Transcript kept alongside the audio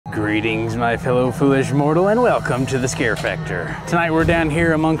Greetings, my fellow foolish mortal, and welcome to the Scare Factor. Tonight we're down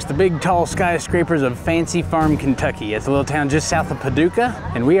here amongst the big tall skyscrapers of Fancy Farm, Kentucky. It's a little town just south of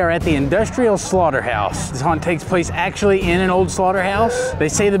Paducah, and we are at the Industrial Slaughterhouse. This haunt takes place actually in an old slaughterhouse. They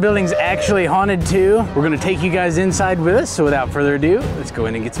say the building's actually haunted too. We're gonna take you guys inside with us, so without further ado, let's go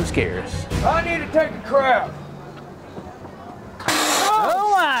in and get some scares. I need to take a crap.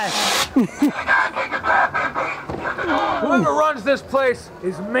 Oh my! Whoever runs this place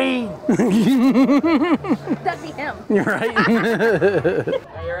is mean. That'd be him. You're right.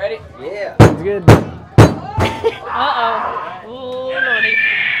 Are you ready? Yeah. It's good. Uh-oh. Oh, lordy.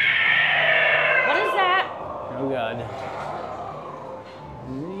 What is that? Oh God.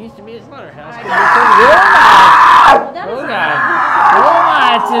 It used to be a slaughterhouse. That Oh is God. Oh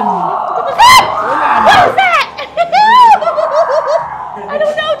my, it's in... What is that? I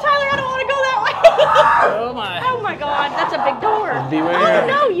don't know, Tyler. I don't want to go that way. Oh my. Oh my God, that's a big door. Beware. Oh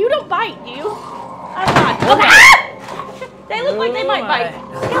no, you don't bite, you. Oh God. Okay. They look like they might bite.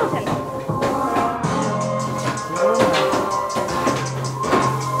 Skeleton.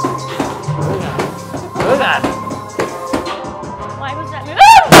 Oh God. Why was that move?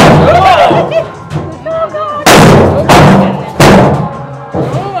 Oh! Oh God.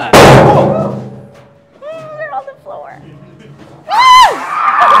 Oh my. They're on the floor. Oh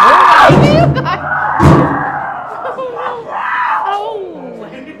God. Oh.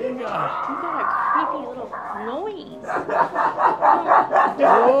 You got a creepy little noise.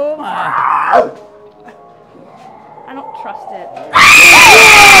 Oh my. I don't trust it.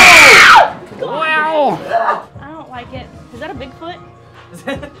 Wow. I don't like it. Is that a Bigfoot?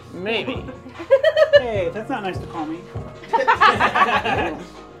 Maybe. Hey, that's not nice to call me.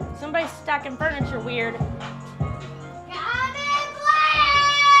 Somebody's stacking furniture weird.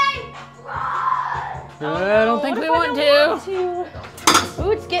 I don't think What we if I want don't to. Ooh,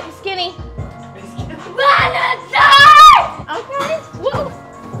 it's getting skinny. Okay. Whoa.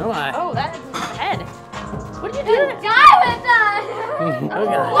 Oh my. Oh, that is his head. What did you do? Oh God.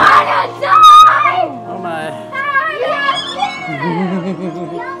 Oh my.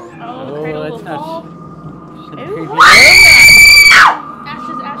 Oh, the cradle will that's not... fall. creepy. Ooh.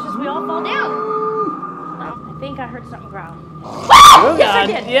 Ashes, ashes, we all fall down. Oh, I think I heard something growl. Oh Yes, I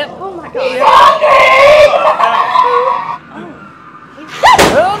God. did. Yep. Oh my God.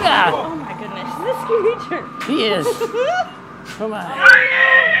 Oh God. Oh my goodness. This is a creature. He is. Oh my.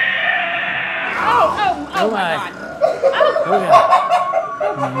 Oh Oh my my. God. Oh God.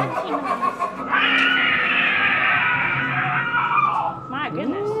 My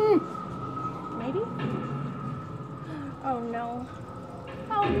goodness. Maybe? Oh no.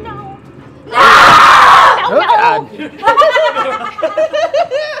 Oh no. Oh God.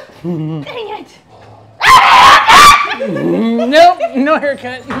 Dang it. Nope. No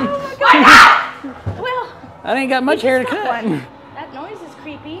haircut. Well, I ain't got much hair to cut. that noise is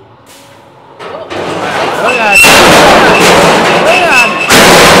creepy. Oh God. Oh God.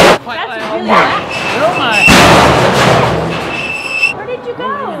 That's really loud. Oh my. Where did you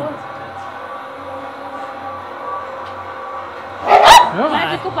go? Oh my.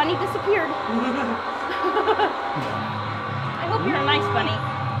 Magical bunny disappeared. I hope you're a nice bunny.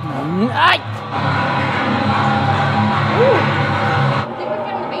 Ay. Ooh. I think we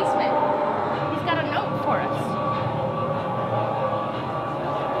found the basement. He's got a note for us.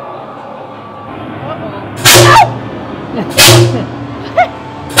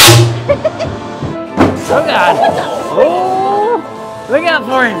 Oh God. Oh. Look out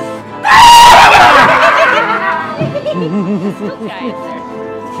for him. Still guy is there.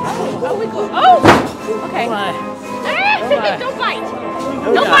 Oh, we go. Oh! Okay. Oh my. Don't bite.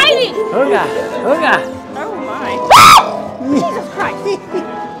 Oh Don't God. bite him. Oh God. Oh God. Oh my. Jesus Christ.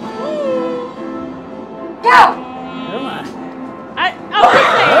 Oh my. Oh,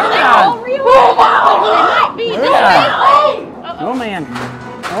 they're all real. They might be. Oh, No, God. wait. Oh man.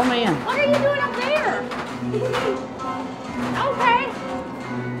 Oh man. What are you doing up there? Okay.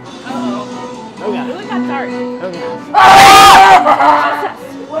 Uh-oh. Oh God. Ooh, it got dark. Oh God.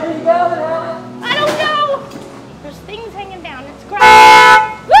 Jesus. What are you yelling at? I don't know. There's things hanging down. It's grass.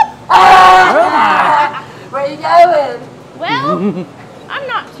 Oh my. Where are you going? Well, I'm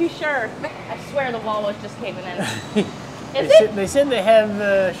not too sure. I swear the wall was just caving in. Is it? They said they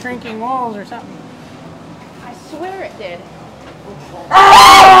have shrinking walls or something. I swear it did.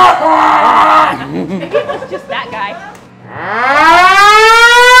 Maybe it was just that guy.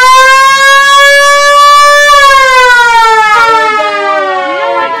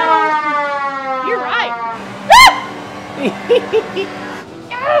 You're right.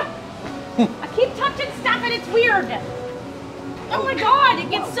 I keep touching stuff and it's weird. Oh my God, it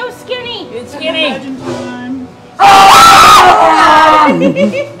gets so skinny. It's skinny. Legend time.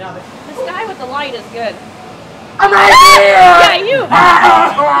 This guy with the light is good. I'm right here! Yeah, you.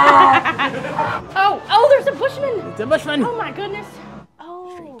 Oh, there's a bushman. It's a bushman. Oh my goodness.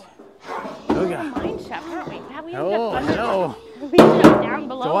 Oh. Oh God. Mine shaft, aren't we? Have we ended Oh up under? no. We ended up down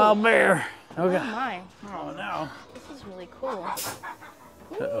below. It's a wild bear. Oh Oh God. my. Oh no. This is really cool.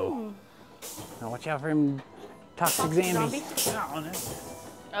 Uh-oh. Now watch out for him toxic zombies. Zombies. Oh no.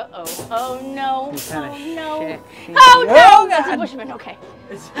 Uh-oh. Oh no. He's kind of Oh no. shaky. Oh no! Oh, That's a God. bushman. Okay.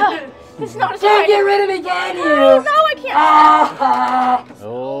 It's not a Can't get spider. rid of me, can you? Oh no, I can't.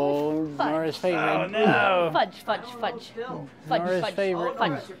 Oh, Nora's favorite. Oh no. Fudge. Nora's favorite.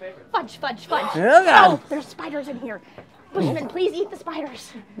 Fudge. Oh, God. Oh, there's spiders in here. Bushman, please eat the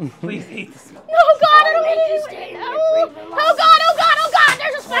spiders. Please eat this. No, God, I don't want to eat it. Oh, God,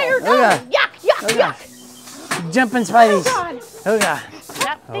 there's a spider. Oh, God. Yuck. Oh God. Jumping spideys. God. Oh God.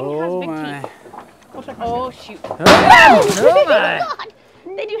 That thing Oh has big my. teeth. Oh, shoot. Oh God. Oh my. God,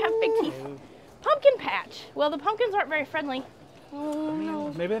 they do have big teeth. Pumpkin patch. Well, the pumpkins aren't very friendly. Oh,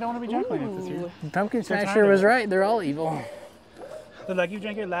 no. Maybe they don't want to be juggling it this year. Pumpkin Smasher was right. They're all evil. So like you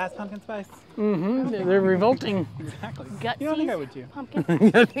drank your last pumpkin spice? Mm-hmm. They're revolting. Exactly. Gutsies. You don't think I would too? Pumpkin.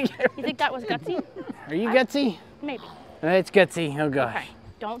 You think that was gutsy? Are you gutsy? Maybe. It's gutsy. Oh gosh. Okay.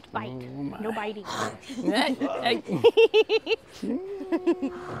 Don't bite. No biting. Oh,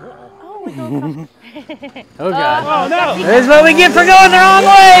 we go across. Oh God. Oh no! This is what we get for going the wrong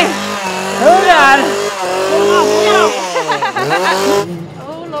way. Oh God.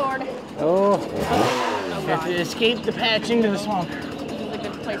 Oh, Lord. Oh. Have to escape the patch into the swamp. This is a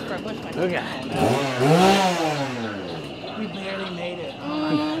good place for a bushman. Oh God. We barely made it.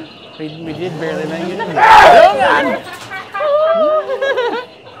 We did barely make it. Oh God.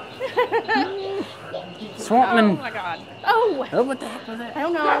 Swampman. Oh, my God. Oh. Oh, what the heck was that? I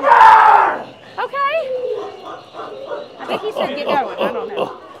don't know. Okay. I think he said get going. I don't know.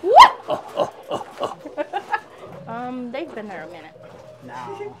 What? They've been there a minute.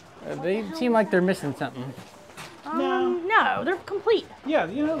 No. They seem like they're missing something. No, they're complete. Yeah,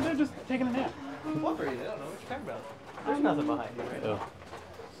 you know, they're just taking a nap. What are you? I don't know what you're talking about. There's nothing behind you right now.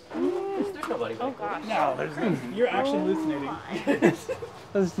 There's nobody. Oh gosh. No, there's you're actually hallucinating.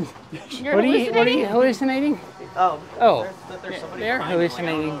 You're What are hallucinating? you hallucinating? Oh. Oh, There's somebody they're behind you right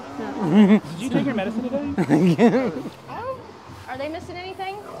now. hallucinating. Did you take your medicine today? Oh, are they missing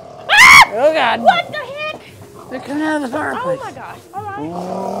anything? Oh God. What the heck? They're coming out of the Oh fireplace. my gosh. All right.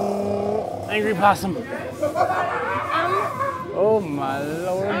 Oh, angry possum. Oh my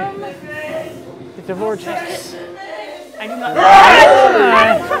Lord. It's a vortex. I do not. I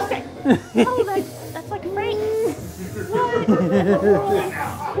don't trust it. Oh, that's like Frank. What?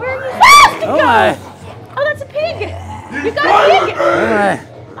 Where are you supposed to Oh go? my. Oh, that's a pig. You got a pig. Oh my.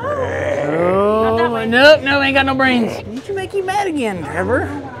 Not that Oh, way. nope, no, ain't got no brains. Did you make you mad again, Trevor?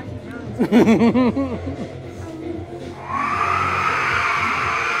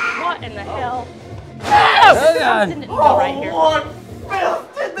 What in the hell? Oh God. Didn't go right here. What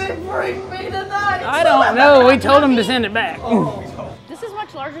filth did they bring me tonight? I don't know. We told him to send it back. This is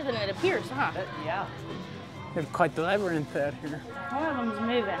much larger than it appears, huh? Yeah. There's quite the labyrinth out here. One of them's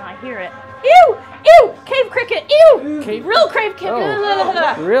moving. I hear it. Ew! Ew! Cave cricket! Ew! Cave- Real cave cricket!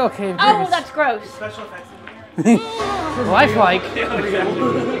 Oh. Real cave Oh, crickets. that's gross. Special effects in here. Lifelike.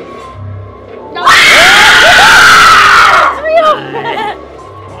 No. It's real!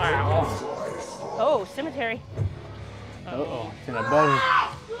 Wow. Oh, cemetery. Uh-oh. It's in a buzz.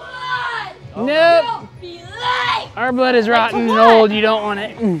 Nope. Our blood is rotten and what? old. You don't want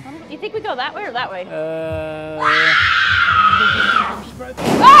it. You think we go that way or that way? Oh,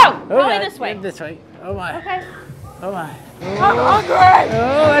 Oh! Probably God. this way. This way. Oh my. Okay. Oh my. I'm hungry!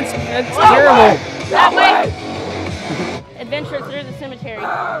 Oh, that's terrible. That way. Adventure through the cemetery.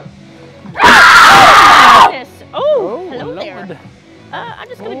 Oh, hello Lord. there. I'm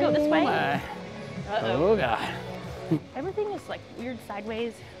just gonna go this way. My. Uh-oh. Oh God. Everything is like weird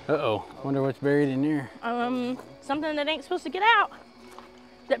sideways. Uh-oh. Wonder what's buried in there. Something that ain't supposed to get out.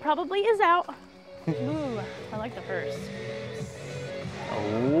 That probably is out. Ooh, I like the hearse.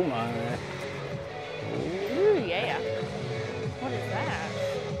 Oh my. Ooh, yeah. What is that?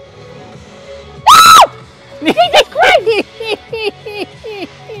 Jesus Christ!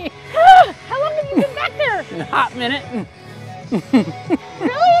 How long have you been back there? A hot minute.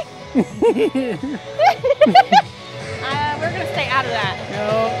 Really? We're gonna stay out of that.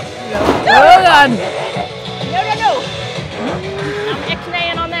 No. Oh God. No. I'm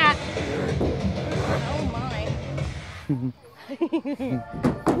X-naying on that. Oh my.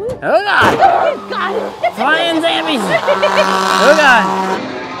 Oh God. God. Flying zombies. Oh God.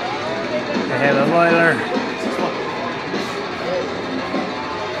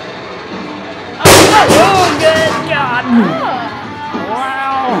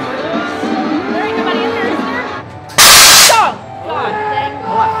 Wow. There ain't nobody in there, is there? Oh, God dang.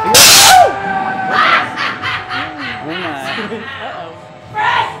 Oh my.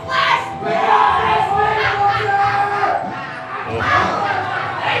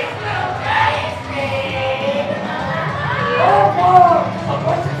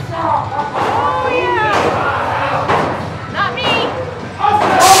 Oh, yeah. Not me.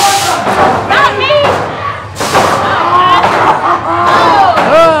 Not me.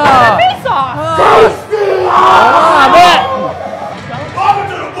 Oh, face off. I bet. Welcome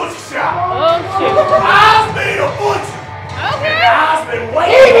to the butcher shop. Oh, shoot. I've been a butcher. Okay. I've been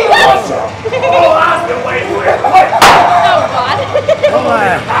waiting for a butcher. Oh, I've been waiting for it. Oh, God. Oh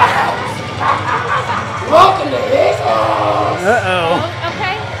my. Welcome to his house. Uh-oh.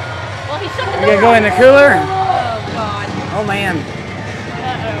 Okay. Well, he shut the We door. gotta go in the cooler? Oh, God. Oh man.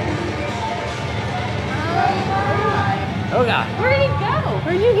 Uh-oh. Oh God. Where did he go?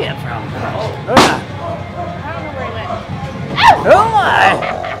 Where'd you get from? Oh God. I don't know where he went. Oh my.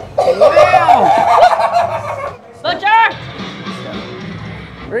 Wow. Butcher!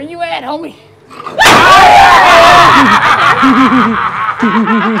 Where you at, homie?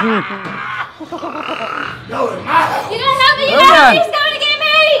 No, in my house. You gonna help me Oh, out? God. He's coming to get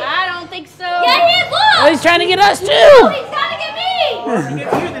me! I don't think so. Yeah, he is. Oh, Look! he's trying to get us too. He's gonna get me! If he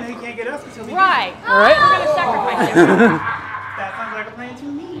gets you, then he can't get us because he'll be Right. All right. We're gonna sacrifice him. That sounds like a plan to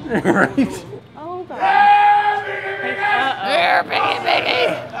me. Right. Oh, God. There, Piggy.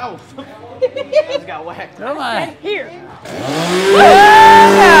 Oh. He just got whacked. Oh my. Here.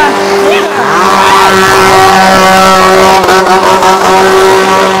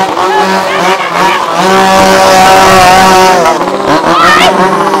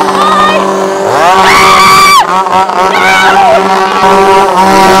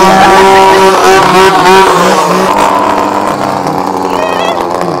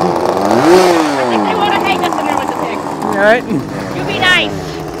 I think they want to hang us in there with the pigs. All right. You be nice.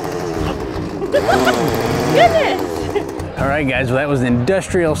 Goodness. All right, guys. Well, that was the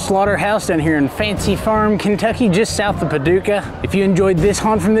Industrial Slaughterhouse down here in Fancy Farm, Kentucky, just south of Paducah. If you enjoyed this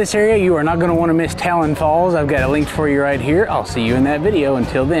hunt from this area, you are not going to want to miss Talon Falls. I've got a link for you right here. I'll see you in that video.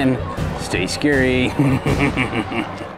 Until then, stay scary.